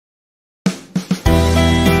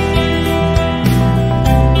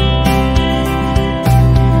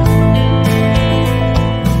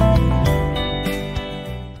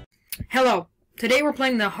Today we're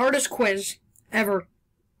playing the hardest quiz ever.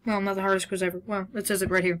 Well, not the hardest quiz ever. Well, it says it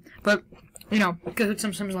right here. But, you know, Kahoot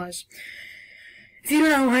Sims Lies. If you don't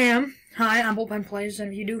know who I am, hi, I'm BullpenPlayz,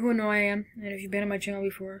 and if you do who know who I am, and if you've been on my channel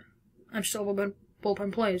before, I'm still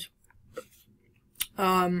BullpenPlayz.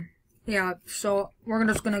 Yeah, so we're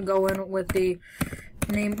just gonna go in with the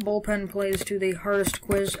name BullpenPlayz to the hardest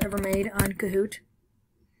quiz ever made on Kahoot.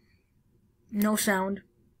 No sound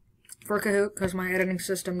for Kahoot, because my editing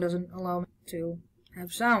system doesn't allow me to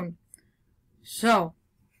have sound. So,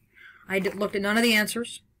 I looked at none of the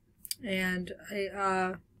answers, and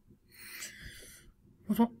are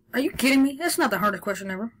you kidding me? That's not the hardest question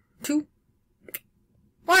ever. 2.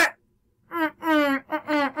 What?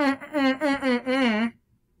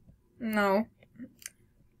 No.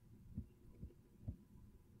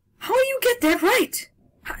 How do you get that right?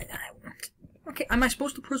 Okay, am I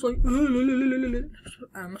supposed to press like...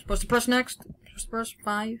 Am I supposed to press next? Just press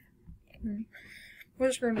 5?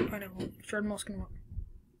 Where's the screen? Pineapple. Shard mouse can work.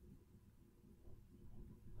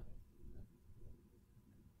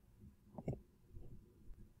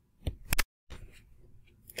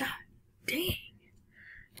 God dang.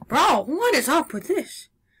 Bro, what is up with this?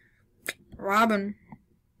 Robin.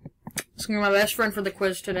 This is going to be my best friend for the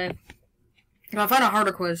quiz today. If I find a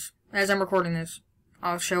harder quiz, as I'm recording this,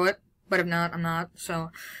 I'll show it. But if not, I'm not.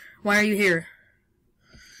 So, why are you here?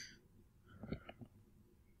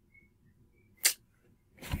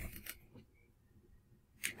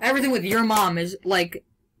 Everything with your mom is, like,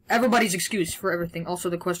 everybody's excuse for everything. Also,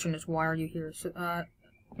 the question is, why are you here? So,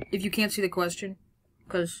 if you can't see the question,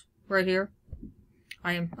 because right here,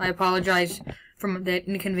 I apologize for that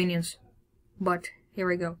inconvenience. But, here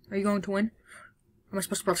we go. Are you going to win? Am I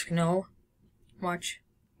supposed to press no? Watch.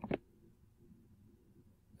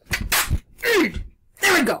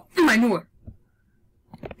 There we go! I knew it.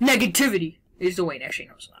 Negativity is the way. Actually,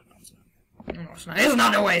 no, it's not. No, it's not. No, it's not. It's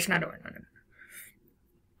not the way. It's not the way.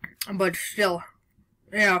 But still.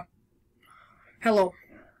 Yeah. Hello.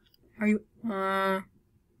 Are you,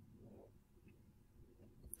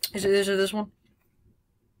 Is it this one?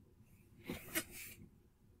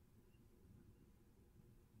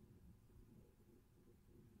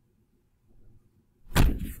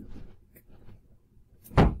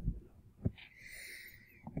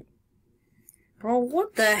 Bro,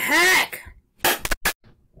 what the heck?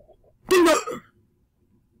 What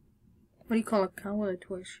do you call a cow with a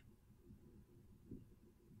twitch?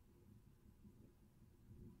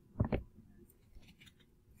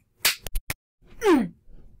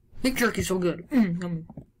 Big jerky so good.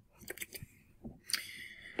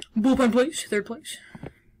 BullpenPlayz, 3rd place.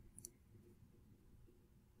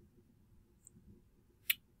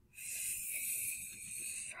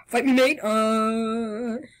 Fight me, mate.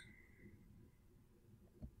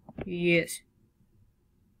 Yes.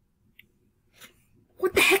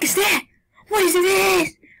 What the heck is that? What is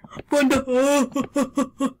this? What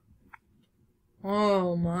the?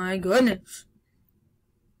 Oh my goodness.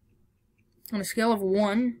 On a scale of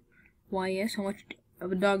 1, why yes, how much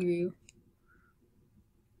of a dog are you?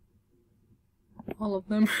 All of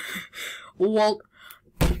them. Walt.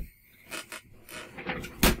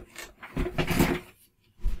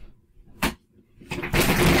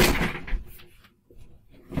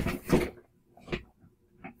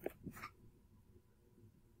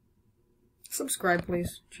 Subscribe,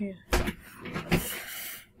 please. Jeez.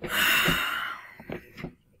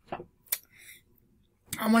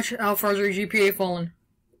 How far is your GPA fallen?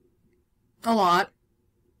 A lot.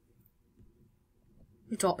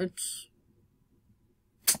 Am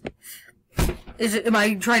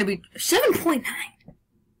I trying to be 7.9?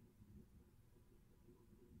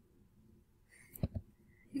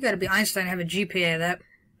 You gotta be Einstein to have a GPA of that.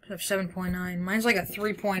 7.9. Mine's like a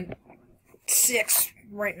 3.6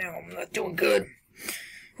 right now. I'm not doing good.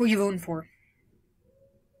 Who are you voting for?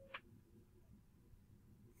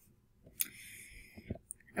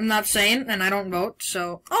 I'm not saying, and I don't vote,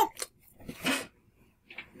 so... Oh!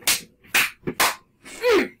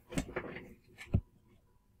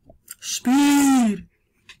 Speed!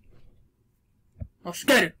 I'll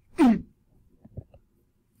get it.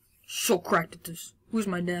 So cracked at this. Who's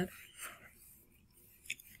my dad?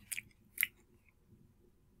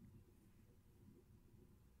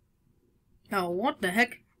 Oh, what the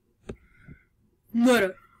heck?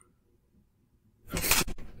 Murder.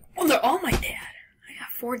 Oh, they're all my dad. I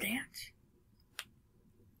got 4 dads.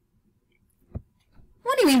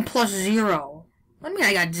 What do you mean plus 0? What do you mean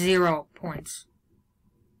I got 0 points?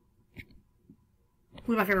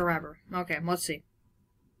 Who's my favorite rapper? Okay, let's see.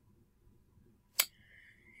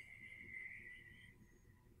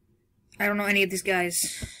 I don't know any of these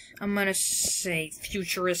guys. I'm gonna say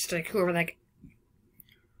futuristic, whoever that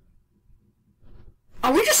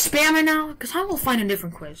Are we just spamming now? Because I will find a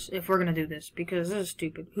different quiz if we're gonna do this. Because this is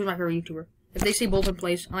stupid. Who's my favorite YouTuber? If they say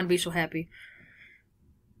BullpenPlayz, I'm gonna be so happy.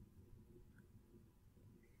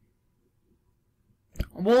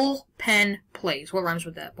 BullpenPlayz. What rhymes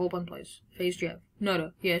with that? BullpenPlayz. Phase Jeff.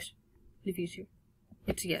 Noda. Yes. Diffuse here.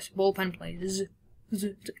 It's yes. BullpenPlayz.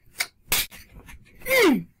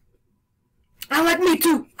 I like me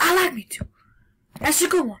too. I like me too. That's a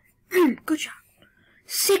good one. Good job.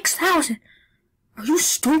 6,000. Are you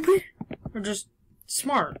stupid? Or just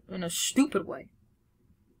smart in a stupid way?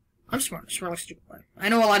 I'm smart in a really stupid way. I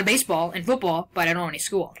know a lot of baseball and football, but I don't know any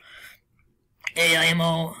school.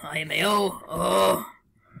 A-I-M-O, I-M-A-O, oh.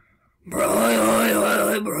 Bro. Why do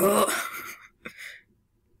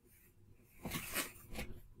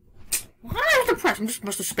I have to press? I'm just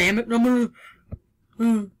supposed to spam it.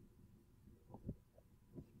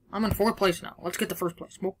 I'm in 4th place now. Let's get to 1st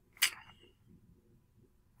place.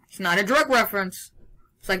 It's not a drug reference.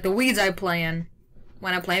 It's like the weeds I play in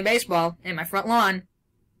when I'm playing baseball in my front lawn.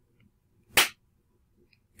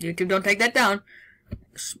 YouTube, don't take that down.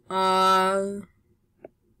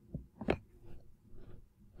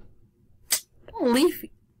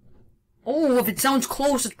 Leafy. Oh, if it sounds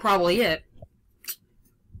close, it's probably it.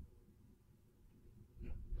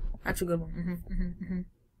 That's a good one.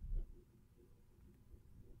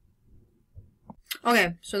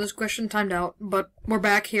 Okay, so this question timed out, but we're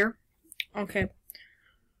back here. Okay.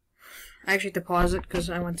 I actually have to pause it because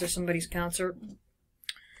I went to somebody's concert.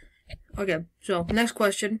 Okay, so next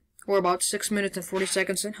question. We're about 6 minutes and 40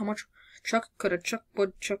 seconds in. How much chuck could a chuck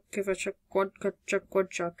would chuck if a chuck would could chuck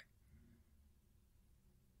would chuck?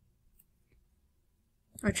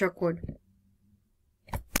 A chuck would.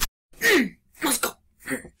 Let's go.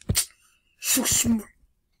 So smart.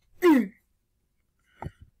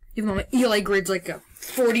 Even though my ELA grade's like a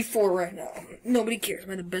 44 right now. Nobody cares.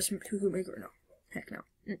 Am I the best cuckoo maker? No. Heck no.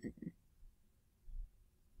 It's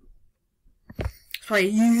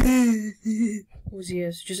probably was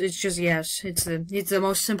yes. It's just yes. It's the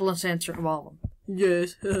most simplest answer of all of them.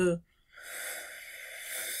 Yes. A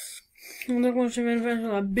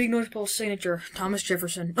big notable signature. Thomas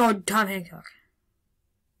Jefferson. Oh, Tom Hancock.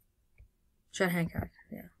 Chet Hancock.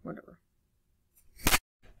 Yeah, whatever.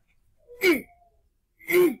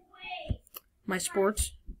 My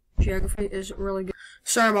sports geography is really good.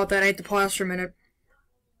 Sorry about that. I had to pause for a minute.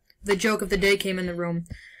 The joke of the day came in the room.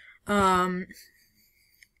 Who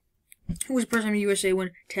was president of the USA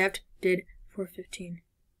when Taft did 415?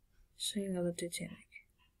 Singing of the Titanic.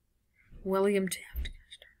 William Taft.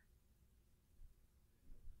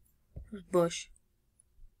 Who's Bush?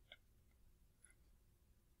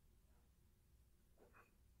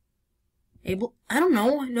 Abel? I don't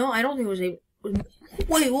know. No, I don't think it was Abel.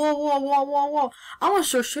 Wait, whoa. I want to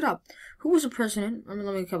search shit up. Who was the president? Let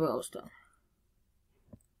me copy all this down.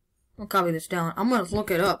 I'll copy this down. I'm gonna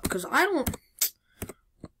look it up, because I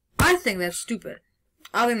think that's stupid.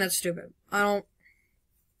 I think that's stupid. I don't...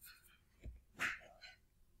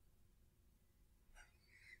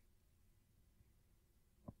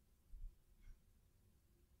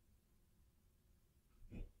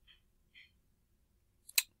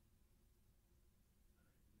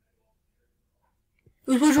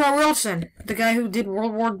 It was Woodrow Wilson, the guy who did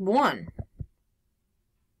World War I.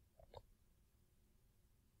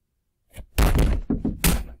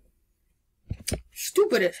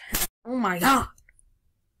 Stupid as hell. Oh my god.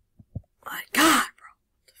 My god, bro.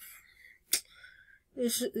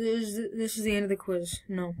 This is the end of the quiz.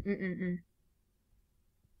 No.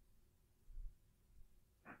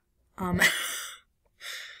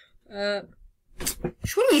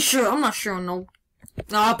 Should we be sure? I'm not sure. No,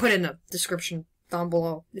 I'll put it in the description down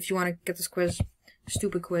below if you want to get this quiz.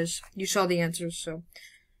 Stupid quiz. You saw the answers, so.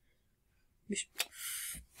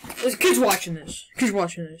 There's kids watching this.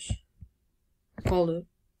 Called it.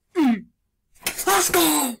 Let's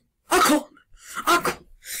go! I called it.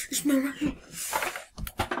 It's me right here.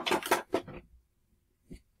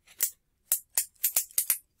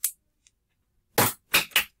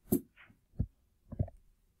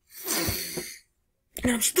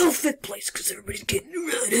 And I'm still 5th place because everybody's getting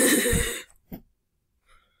ready.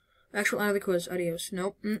 Actual out of the quiz. Adios.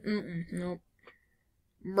 Nope. Nope.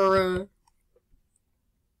 Bruh.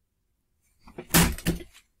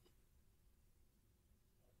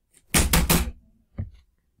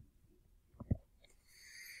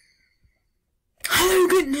 How are you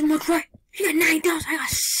getting this much right? You got 9,000. I got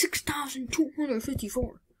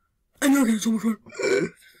 6,254. And you're getting so much right.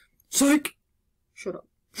 Psych. Shut up.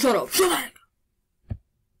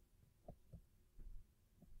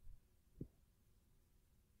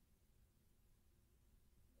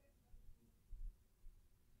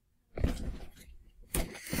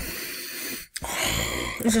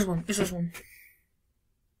 It's this one. It's this one.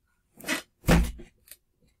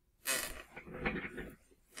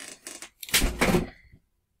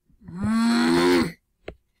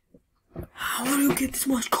 How do you get this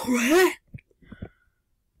much correct?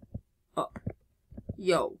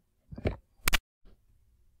 Yo.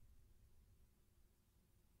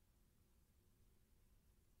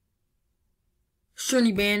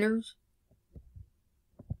 Shirley Banders.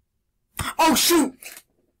 Oh shoot!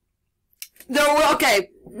 Okay.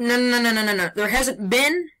 No. There hasn't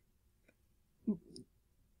been,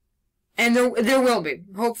 and there will be.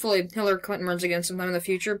 Hopefully, Hillary Clinton runs again sometime in the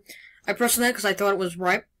future. I pressed on that because I thought it was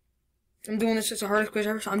right. I'm doing this as the hardest quiz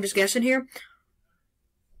ever, so I'm just guessing here.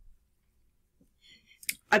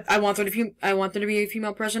 I want there to be a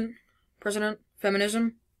female president.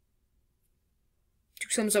 Feminism. 2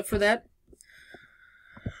 thumbs up for that.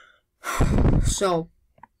 So,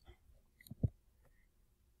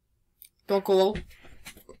 don't go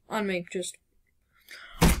on me. Just,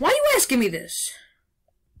 why are you asking me this?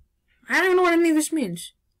 I don't even know what any of this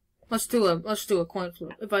means. Let's do a coin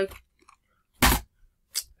flip.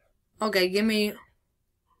 Okay, give me.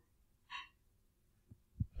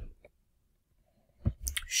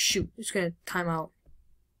 Shoot, it's gonna time out.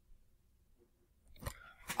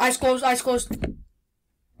 Eyes closed. Eyes closed.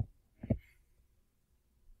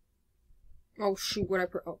 Oh shoot, what I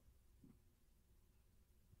put? Oh.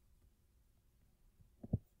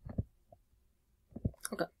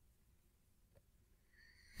 Okay.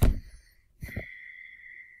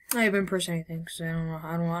 I haven't pressed anything because I don't know.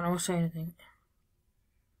 I don't want to say anything.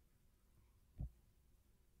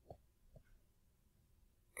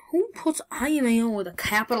 Who puts IMAO with a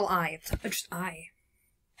capital I? It's just I.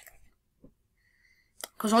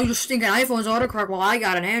 Because all your stinking iPhones autocorrect while I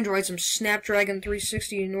got an Android, some Snapdragon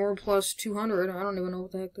 360 Nord Plus 200. I don't even know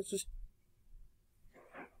what the heck this is.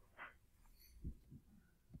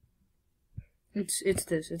 It's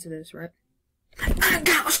this, right? God,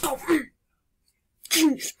 let's go!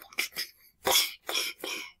 Genius!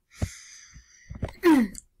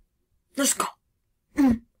 Let's go!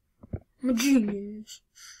 I'm a genius.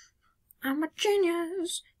 I'm a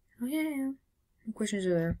genius. Oh yeah. What questions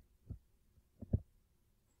are there?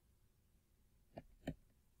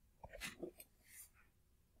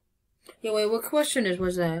 Yeah, wait, what question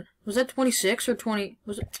was that? Was that 26 or 20?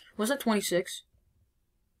 Was that 26?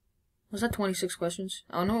 Was that 26 questions?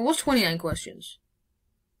 Oh no, it was 29 questions.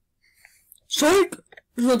 Psych!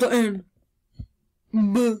 It's not the end.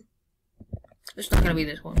 Buh. It's not gonna be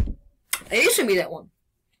this one. It used to be that one.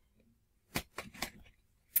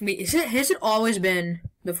 I mean, has it always been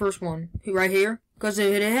the first one? Right here? Because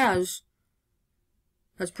it has.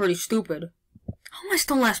 That's pretty stupid. How am I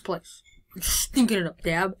still in last place? I'm stinking it up,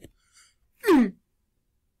 Dab.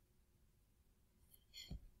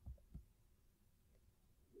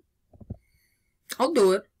 I'll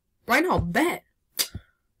do it. Right now, bet.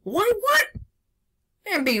 Why, what?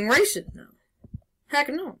 I'm being racist now. Heck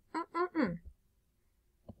no.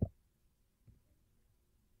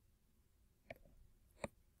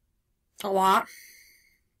 A lot.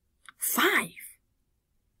 5.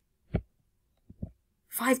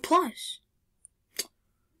 5 plus.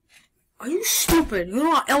 Are you stupid? You know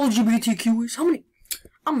what LGBTQ is? How many?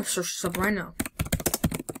 I'm gonna search this up right now.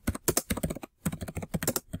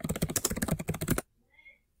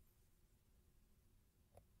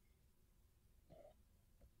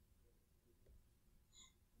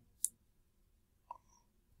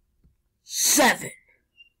 Seven.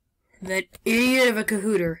 That idiot of a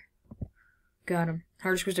Kahooter. Got him.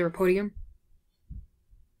 Hardest quiz ever podium.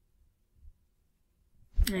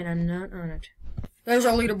 And I'm not on it. There's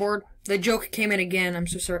our leaderboard. The joke came in again. I'm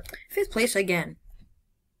so sorry. 5th place again.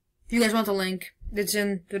 If you guys want the link, it's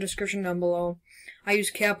in the description down below. I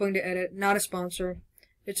use Capwing to edit. Not a sponsor.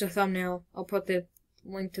 It's a thumbnail. I'll put the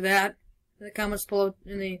link to that in the comments below,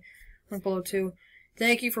 in the link below too.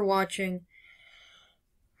 Thank you for watching.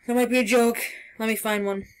 That might be a joke. Let me find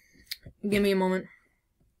one. Give me a moment.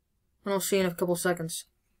 And I'll see you in a couple seconds.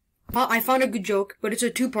 I found a good joke, but it's a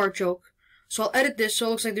 2-part joke. So I'll edit this so it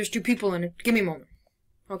looks like there's 2 people in it. Give me a moment.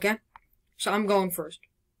 Okay? So I'm going first.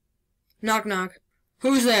 Knock knock.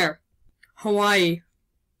 Who's there? Hawaii.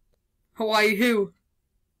 Hawaii who?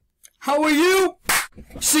 How are you?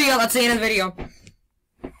 See ya, that's the end of the video.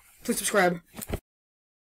 Please subscribe.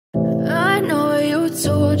 I know you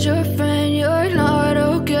told your friend you're not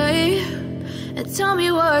okay, and tell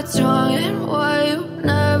me what's wrong and why you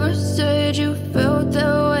never said you felt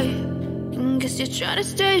that way. And guess you're trying to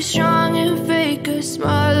stay strong and fake a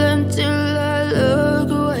smile until I look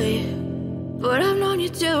away. But I've known you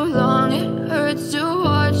too long, it hurts to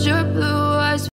watch your blue eyes